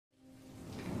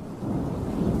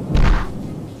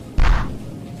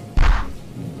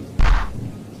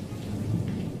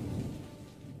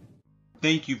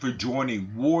Thank you for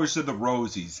joining Wars of the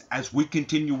Rosies as we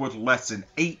continue with Lesson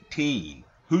 18,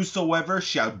 Whosoever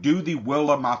Shall Do the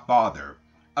Will of My Father,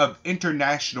 of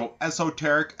International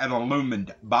Esoteric and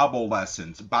Illuminated Bible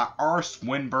Lessons by R.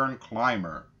 Swinburne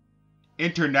Clymer.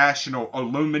 International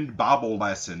Illuminated Bible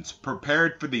Lessons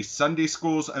prepared for the Sunday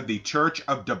Schools of the Church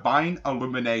of Divine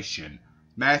Illumination,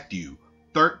 Matthew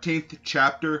 13th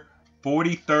chapter,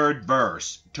 43rd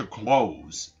verse, to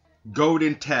close.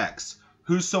 Golden text.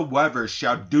 Whosoever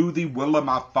shall do the will of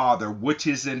my Father which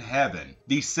is in heaven,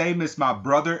 the same is my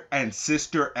brother and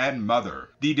sister and mother.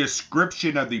 The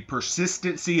description of the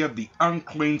persistency of the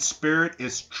unclean spirit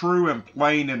is true and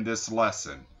plain in this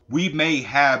lesson. We may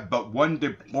have but one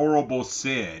deplorable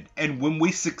sin, and when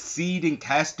we succeed in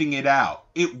casting it out,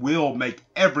 it will make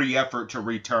every effort to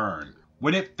return.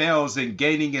 When it fails in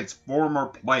gaining its former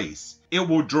place, it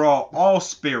will draw all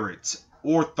spirits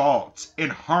or thoughts in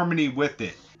harmony with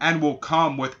it, and will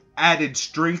come with added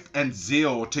strength and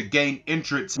zeal to gain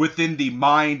entrance within the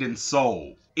mind and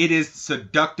soul. It is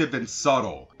seductive and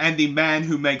subtle, and the man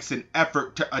who makes an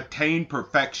effort to attain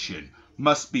perfection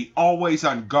must be always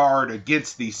on guard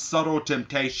against the subtle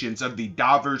temptations of the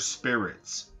divers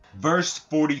spirits. Verse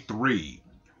 43.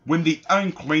 When the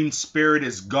unclean spirit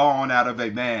is gone out of a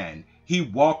man, he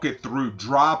walketh through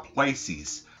dry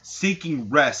places, seeking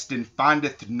rest and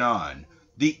findeth none.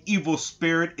 The evil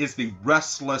spirit is the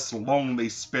restless, lonely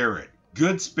spirit.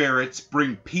 Good spirits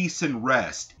bring peace and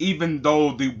rest, even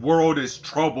though the world is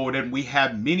troubled and we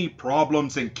have many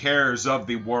problems and cares of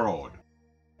the world.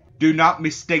 Do not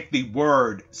mistake the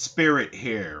word spirit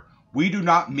here. We do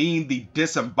not mean the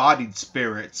disembodied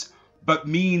spirits, but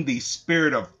mean the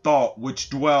spirit of thought which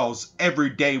dwells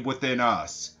every day within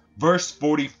us. Verse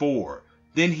 44.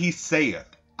 Then he saith,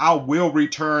 I will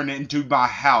return into my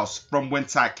house from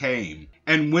whence I came.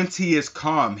 And whence he is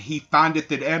come, he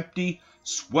findeth it empty,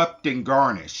 swept and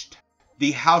garnished.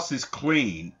 The house is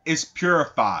clean, is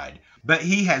purified, but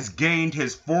he has gained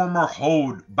his former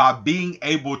hold by being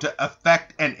able to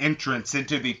effect an entrance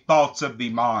into the thoughts of the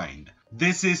mind.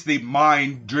 This is the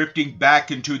mind drifting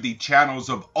back into the channels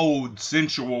of old,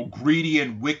 sensual, greedy,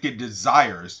 and wicked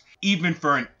desires, even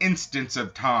for an instance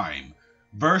of time.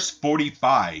 Verse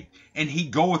 45. And he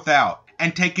goeth out,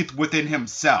 and taketh within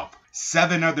himself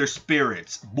 7 other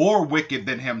spirits more wicked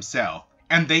than himself,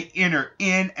 and they enter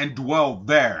in and dwell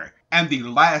there. And the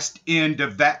last end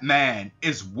of that man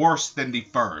is worse than the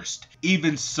first.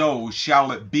 Even so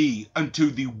shall it be unto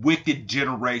the wicked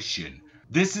generation.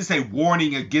 This is a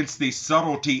warning against the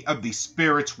subtlety of the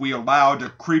spirits we allow to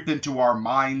creep into our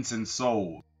minds and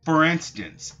souls. For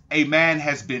instance, a man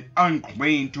has been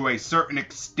unclean to a certain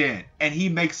extent, and he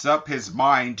makes up his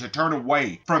mind to turn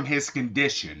away from his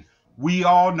condition. We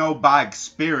all know by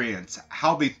experience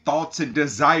how the thoughts and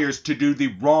desires to do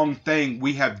the wrong thing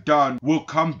we have done will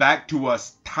come back to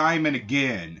us time and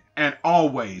again, and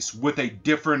always with a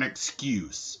different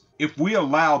excuse. If we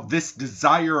allow this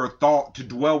desire or thought to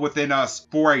dwell within us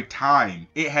for a time,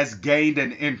 it has gained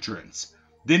an entrance.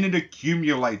 Then it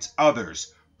accumulates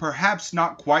others, perhaps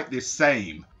not quite the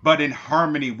same, but in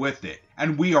harmony with it,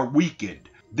 and we are weakened.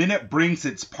 Then it brings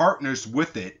its partners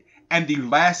with it, and the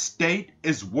last state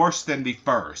is worse than the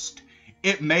first.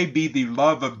 It may be the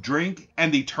love of drink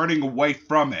and the turning away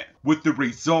from it, with the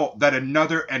result that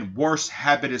another and worse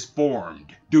habit is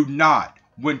formed. Do not,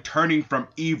 when turning from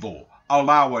evil,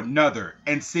 allow another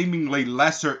and seemingly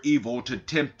lesser evil to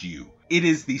tempt you. It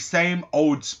is the same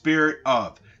old spirit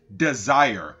of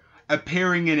desire,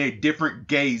 appearing in a different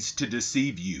gaze to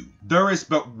deceive you. There is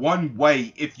but one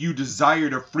way if you desire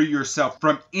to free yourself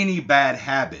from any bad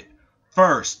habit.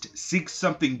 First, seek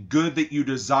something good that you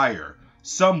desire,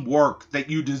 some work that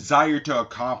you desire to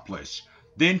accomplish.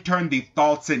 Then turn the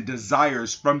thoughts and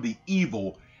desires from the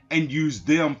evil and use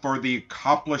them for the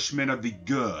accomplishment of the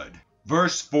good.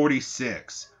 Verse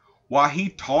 46. While he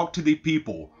talked to the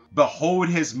people, behold,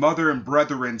 his mother and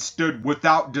brethren stood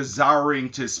without desiring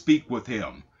to speak with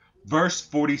him. Verse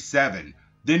 47.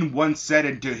 Then one said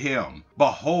unto him,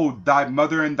 Behold, thy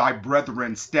mother and thy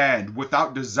brethren stand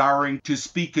without desiring to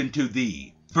speak unto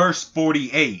thee. Verse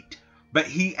 48. But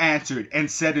he answered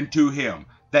and said unto him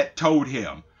that told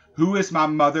him, Who is my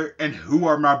mother and who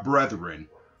are my brethren?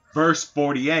 Verse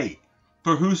 48.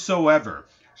 For whosoever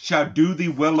shall do the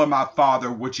will of my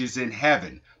Father which is in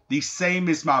heaven, the same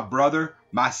is my brother,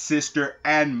 my sister,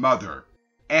 and mother.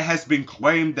 It has been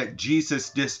claimed that Jesus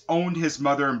disowned his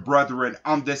mother and brethren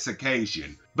on this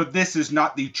occasion, but this is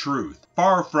not the truth.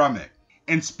 Far from it.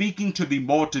 In speaking to the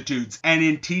multitudes and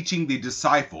in teaching the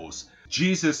disciples,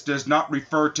 Jesus does not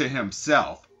refer to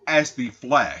himself as the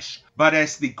flesh, but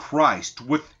as the Christ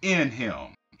within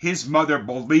him. His mother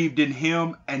believed in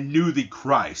him and knew the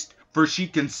Christ, for she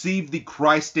conceived the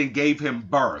Christ and gave him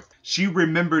birth. She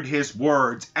remembered his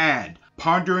words and,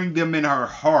 pondering them in her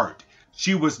heart,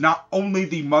 she was not only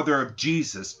the mother of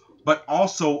Jesus, but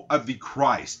also of the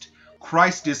Christ.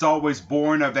 Christ is always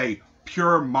born of a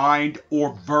pure mind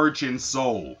or virgin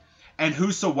soul. And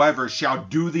whosoever shall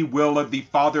do the will of the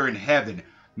Father in heaven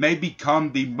may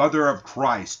become the mother of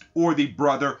Christ, or the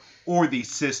brother, or the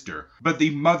sister. But the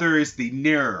mother is the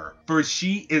nearer, for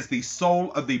she is the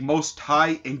soul of the Most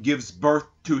High and gives birth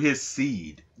to his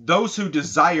seed. Those who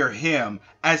desire him,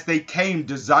 as they came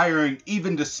desiring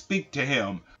even to speak to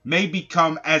him, may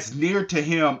become as near to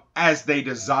him as they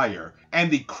desire, and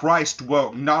the Christ will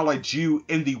acknowledge you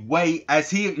in the way as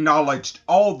he acknowledged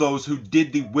all those who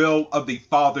did the will of the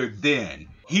Father then.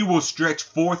 He will stretch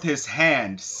forth his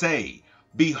hand, say,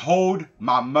 Behold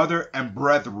my mother and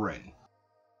brethren.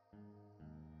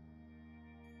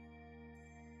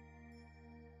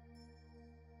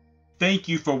 Thank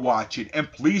you for watching,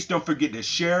 and please don't forget to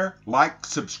share, like,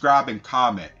 subscribe, and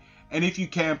comment. And if you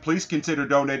can, please consider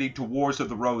donating to Wars of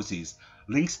the Rosies.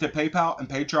 Links to PayPal and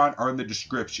Patreon are in the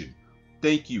description.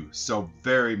 Thank you so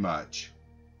very much.